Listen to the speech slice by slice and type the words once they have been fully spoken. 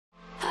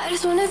I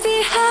just wanna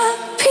be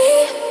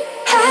happy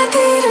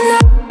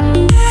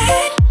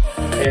tonight.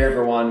 Hey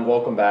everyone,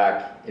 welcome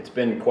back. It's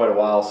been quite a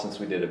while since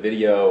we did a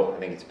video. I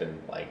think it's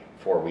been like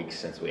 4 weeks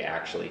since we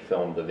actually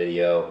filmed the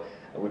video.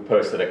 We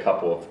posted a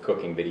couple of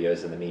cooking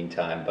videos in the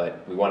meantime,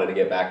 but we wanted to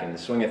get back in the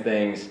swing of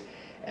things.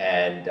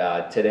 And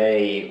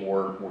today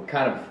we're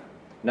kind of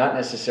not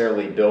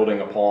necessarily building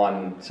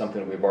upon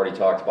something we've already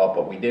talked about,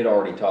 but we did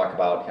already talk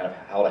about kind of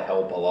how to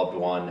help a loved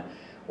one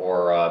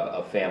or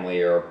a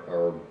family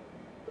or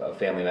a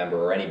family member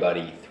or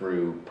anybody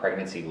through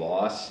pregnancy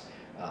loss.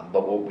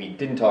 But what we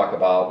didn't talk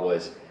about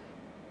was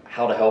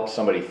how to help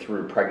somebody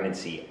through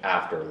pregnancy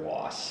after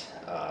loss.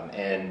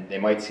 And they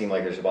might seem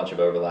like there's a bunch of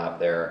overlap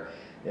there,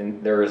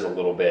 and there is a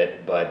little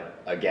bit, but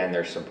again,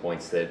 there's some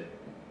points that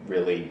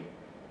really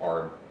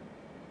are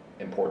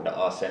important to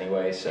us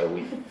anyway, so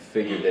we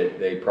figured that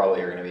they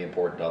probably are going to be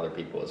important to other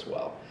people as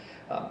well.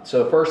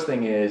 So the first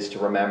thing is to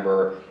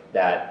remember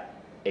that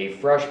a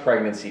fresh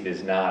pregnancy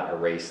does not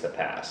erase the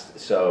past.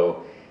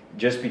 So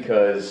just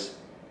because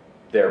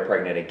they're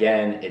pregnant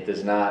again, it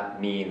does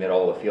not mean that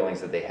all the feelings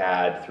that they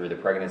had through the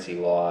pregnancy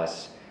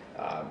loss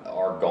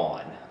are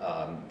gone.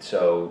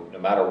 So no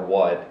matter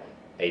what,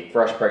 a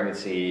fresh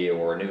pregnancy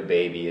or a new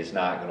baby is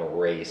not going to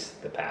erase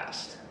the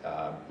past.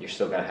 You're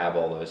still going to have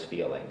all those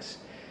feelings.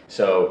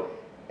 So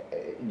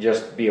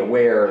just be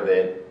aware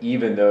that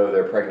even though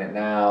they're pregnant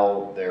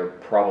now, they're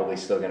probably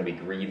still going to be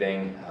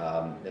grieving.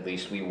 At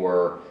least we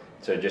were.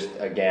 So just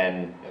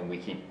again, and we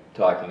keep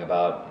talking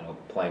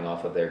about playing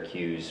off of their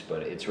cues,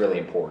 but it's really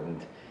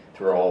important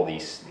through all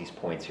these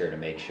points here to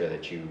make sure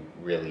that you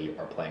really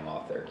are playing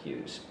off their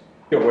cues.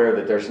 Be aware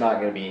that there's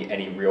not going to be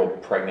any real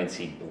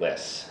pregnancy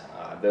bliss.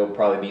 There'll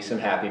probably be some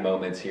happy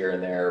moments here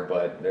and there,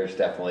 but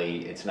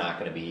it's not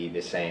going to be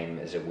the same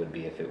as it would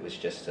be if it was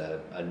just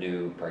a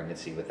new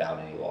pregnancy without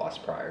any loss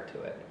prior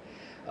to it.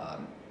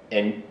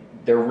 And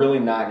they're really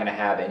not going to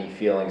have any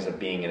feelings of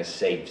being in a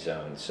safe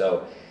zone.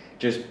 So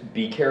just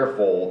be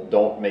careful.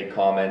 Don't make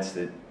comments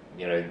that,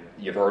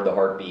 you've heard the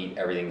heartbeat,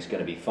 everything's going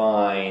to be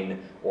fine,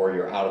 or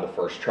you're out of the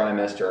first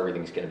trimester,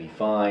 everything's going to be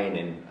fine.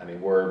 And I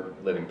mean, we're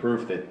living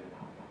proof that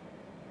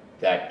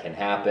that can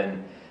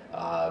happen.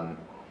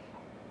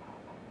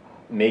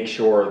 Make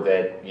sure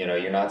that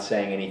you're not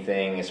saying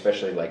anything,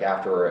 especially like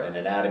after an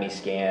anatomy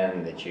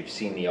scan, that you've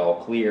seen the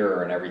all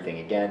clear and everything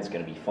again is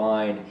going to be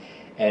fine.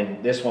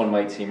 And this one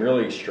might seem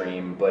really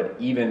extreme, but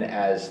even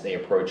as they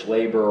approach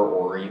labor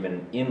or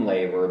even in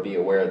labor, be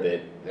aware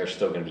that they're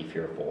still going to be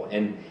fearful.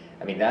 And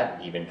I mean,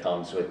 that even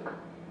comes with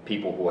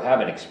people who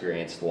haven't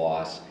experienced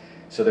loss.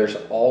 So there's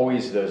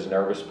always those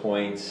nervous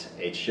points.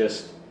 It's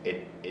just,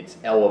 it's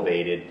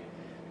elevated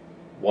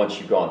once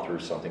you've gone through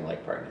something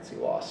like pregnancy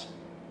loss.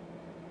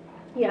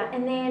 Yeah,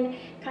 and then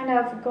kind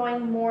of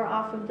going more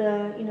off of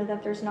the,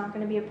 that there's not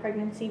going to be a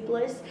pregnancy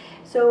bliss.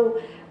 So,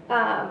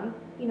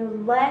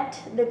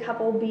 let the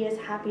couple be as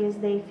happy as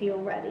they feel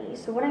ready.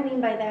 So what I mean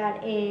by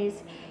that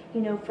is,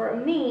 for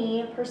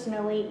me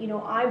personally,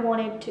 I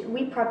wanted to,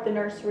 we prepped the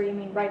nursery,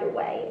 right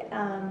away.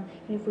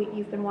 If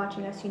you've been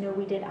watching us,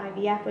 we did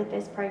IVF with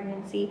this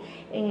pregnancy,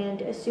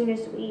 and as soon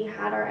as we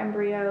had our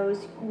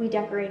embryos, we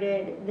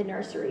decorated the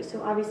nursery.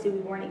 So obviously we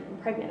weren't even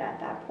pregnant at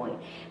that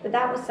point, but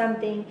that was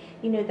something,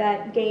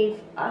 that gave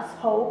us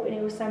hope, and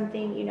it was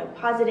something,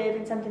 positive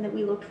and something that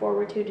we looked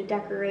forward to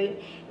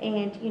decorate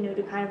and,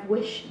 to kind of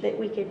wish that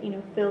we could,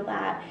 fill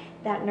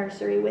that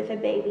nursery with a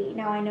baby.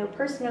 Now I know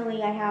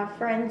personally I have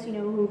friends,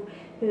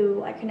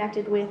 who I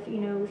connected with,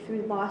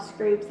 through loss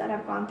groups that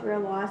have gone through a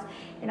loss,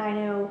 and I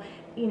know,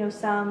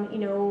 some,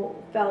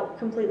 felt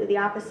completely the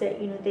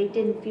opposite. They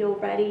didn't feel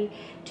ready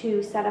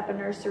to set up a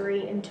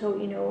nursery until,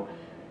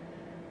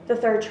 the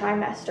 3rd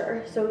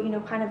trimester. So,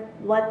 kind of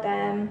let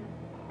them,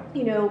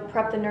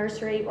 prep the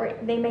nursery, or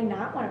they may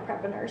not want to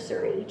prep a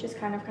nursery, just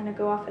kind of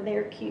go off of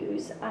their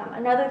cues.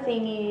 Another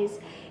thing is,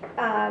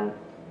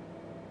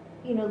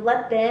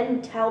 let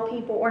them tell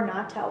people or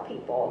not tell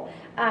people.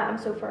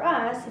 So for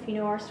us, if you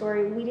know our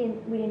story, we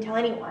didn't tell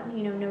anyone.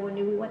 No one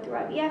knew we went through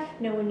IVF,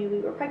 no one knew we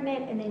were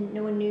pregnant, and then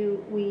no one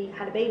knew we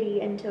had a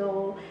baby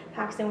until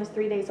Paxton was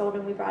 3 days old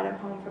and we brought him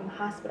home from the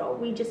hospital.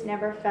 We just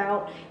never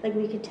felt like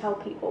we could tell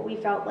people. We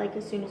felt like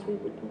as soon as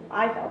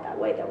I felt that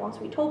way, that once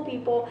we told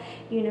people,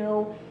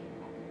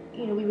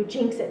 we would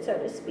jinx it, so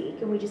to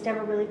speak, and we just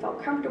never really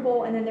felt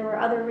comfortable. And then there were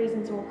other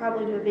reasons, and we'll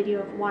probably do a video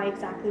of why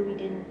exactly we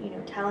didn't,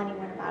 tell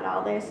anyone about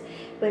all this.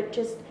 But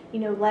just,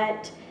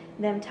 let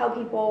them tell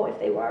people if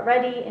they were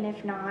ready, and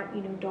if not,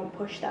 don't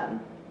push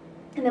them.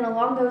 And then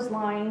along those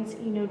lines,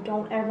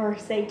 don't ever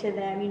say to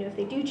them, if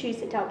they do choose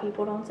to tell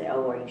people, don't say,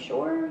 oh, are you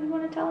sure you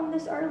want to tell them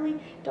this early?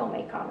 Don't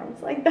make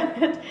comments like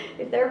that.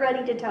 If they're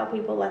ready to tell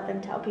people, let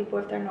them tell people.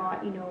 If they're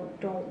not,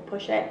 don't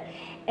push it.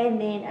 And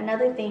then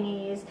another thing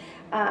is,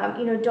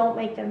 don't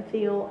make them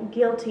feel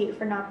guilty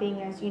for not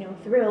being as,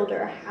 thrilled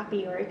or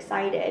happy or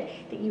excited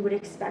that you would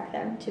expect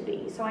them to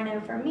be. So I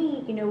know for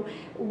me,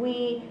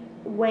 we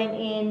went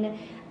in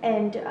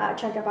and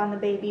checked up on the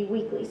baby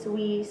weekly. So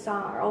we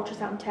saw our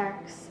ultrasound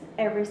techs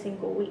every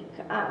single week.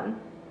 And,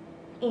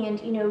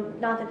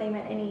 not that they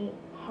meant any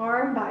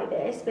harm by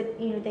this, but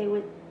they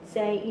would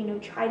say,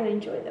 try to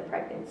enjoy the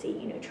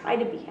pregnancy, try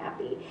to be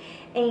happy.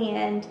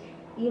 And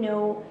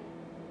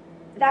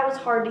that was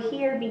hard to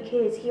hear,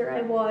 because here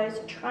I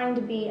was trying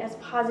to be as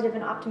positive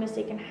and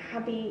optimistic and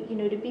happy,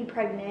 to be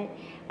pregnant,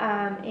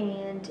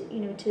 and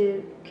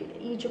to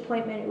each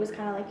appointment it was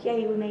kind of like,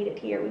 yay, we made it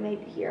here,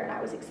 and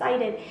I was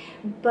excited.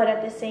 But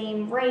at the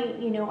same rate,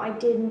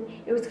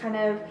 it was kind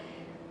of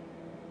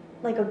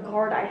like a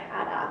guard I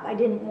had up. I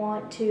didn't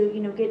want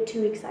to, get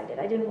too excited.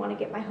 I didn't want to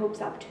get my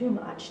hopes up too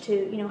much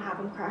to, have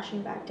them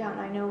crashing back down.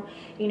 I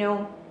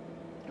know,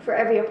 for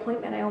every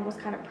appointment, I almost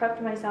kind of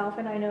prepped myself,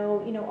 and I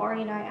know,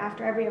 Ari and I,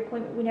 after every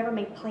appointment, we never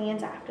made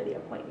plans after the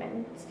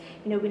appointments.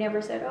 We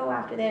never said, oh,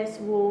 after this,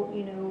 we'll,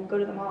 go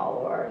to the mall,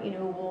 or,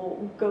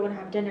 we'll go and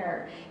have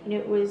dinner.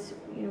 It was,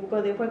 we'll go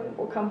to the appointment,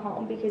 we'll come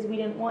home, because we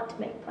didn't want to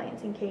make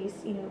plans in case,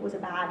 it was a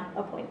bad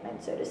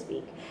appointment, so to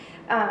speak.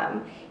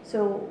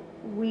 So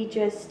we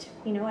just,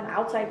 an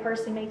outside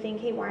person may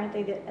think, hey, why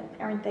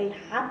aren't they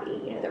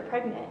happy? They're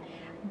pregnant.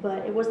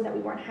 But it wasn't that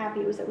we weren't happy,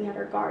 it was that we had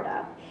our guard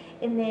up.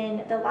 And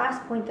then the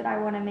last point that I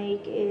want to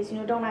make is,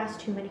 don't ask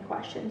too many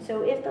questions.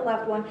 So if the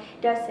loved one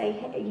does say,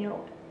 hey,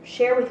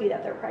 share with you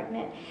that they're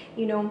pregnant,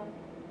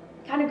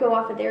 kind of go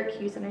off of their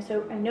cues. And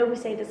I know we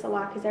say this a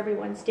lot because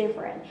everyone's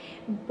different,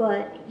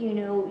 but you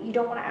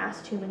don't want to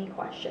ask too many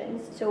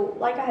questions. So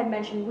like I had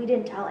mentioned, we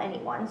didn't tell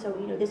anyone. So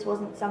this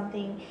wasn't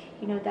something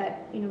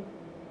that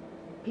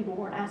people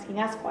weren't asking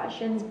us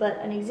questions. But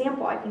an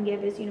example I can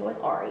give is, with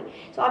Ari.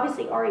 So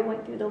obviously Ari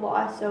went through the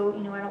loss, so,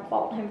 I don't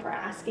fault him for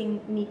asking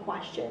me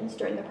questions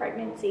during the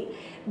pregnancy,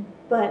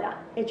 but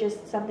it's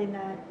just something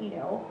that,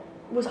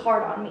 was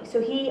hard on me. So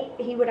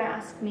he would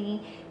ask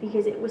me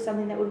because it was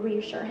something that would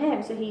reassure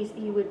him. So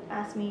he would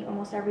ask me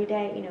almost every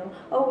day,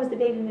 oh, was the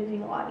baby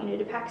moving a lot?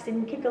 Did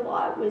Paxton kick a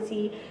lot? Was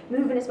he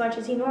moving as much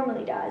as he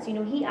normally does?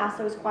 He asked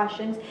those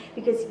questions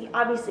because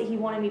obviously he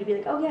wanted me to be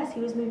like, oh yes, he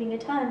was moving a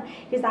ton,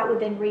 because that would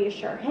then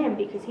reassure him,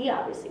 because he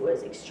obviously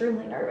was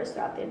extremely nervous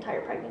throughout the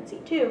entire pregnancy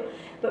too.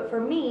 But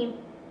for me,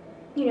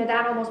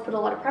 that almost put a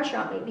lot of pressure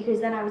on me,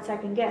 because then I would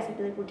second guess. I'd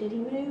be like, well, did he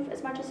move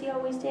as much as he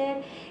always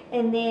did?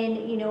 And then,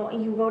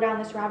 you go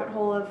down this rabbit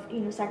hole of,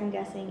 second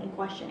guessing and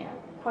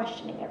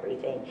questioning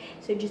everything.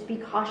 So just be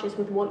cautious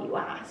with what you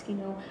ask.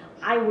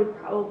 I would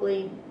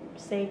probably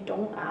say,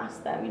 don't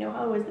ask them,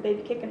 oh, is the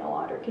baby kicking a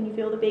lot, or can you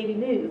feel the baby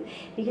move?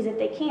 Because if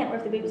they can't, or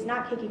if the baby's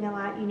not kicking a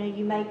lot,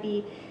 you might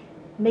be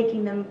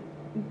making them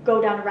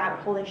go down a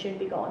rabbit hole they shouldn't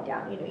be going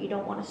down. You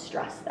don't want to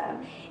stress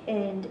them.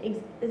 And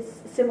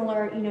it's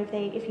similar,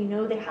 if you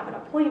know they have an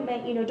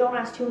appointment, don't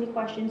ask too many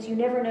questions. You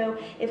never know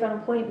if an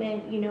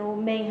appointment,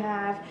 may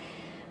have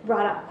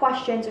brought up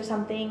questions or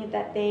something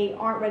that they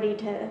aren't ready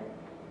to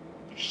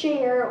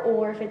share,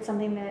 or if it's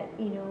something that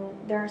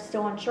they're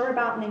still unsure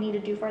about and they need to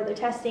do further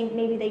testing.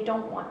 Maybe they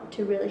don't want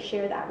to really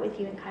share that with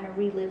you and kind of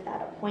relive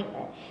that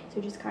appointment. So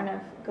just kind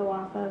of go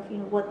off of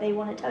what they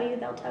want to tell you,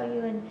 they'll tell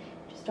you, and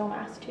just don't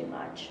ask too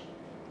much.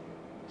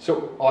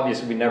 So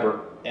obviously we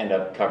never end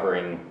up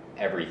covering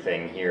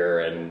everything here,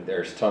 and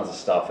there's tons of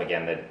stuff,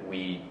 again, that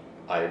we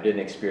either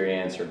didn't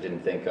experience or didn't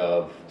think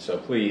of. So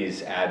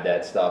please add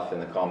that stuff in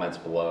the comments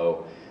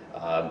below.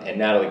 And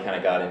Natalie kind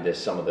of got into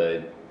some of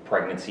the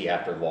pregnancy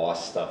after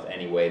loss stuff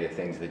anyway, the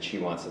things that she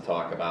wants to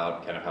talk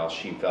about, kind of how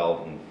she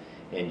felt and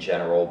in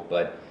general.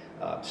 But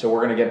so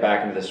we're going to get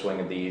back into the swing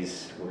of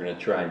these. We're going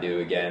to try and do,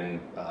 again,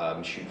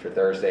 shoot for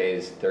Thursday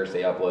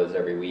uploads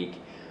every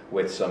week,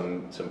 with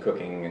some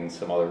cooking and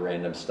some other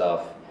random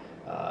stuff,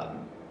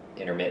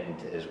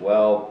 intermittent as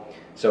well.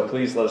 So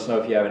please let us know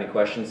if you have any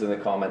questions in the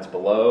comments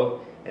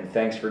below, and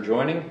thanks for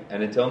joining,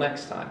 and until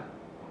next time.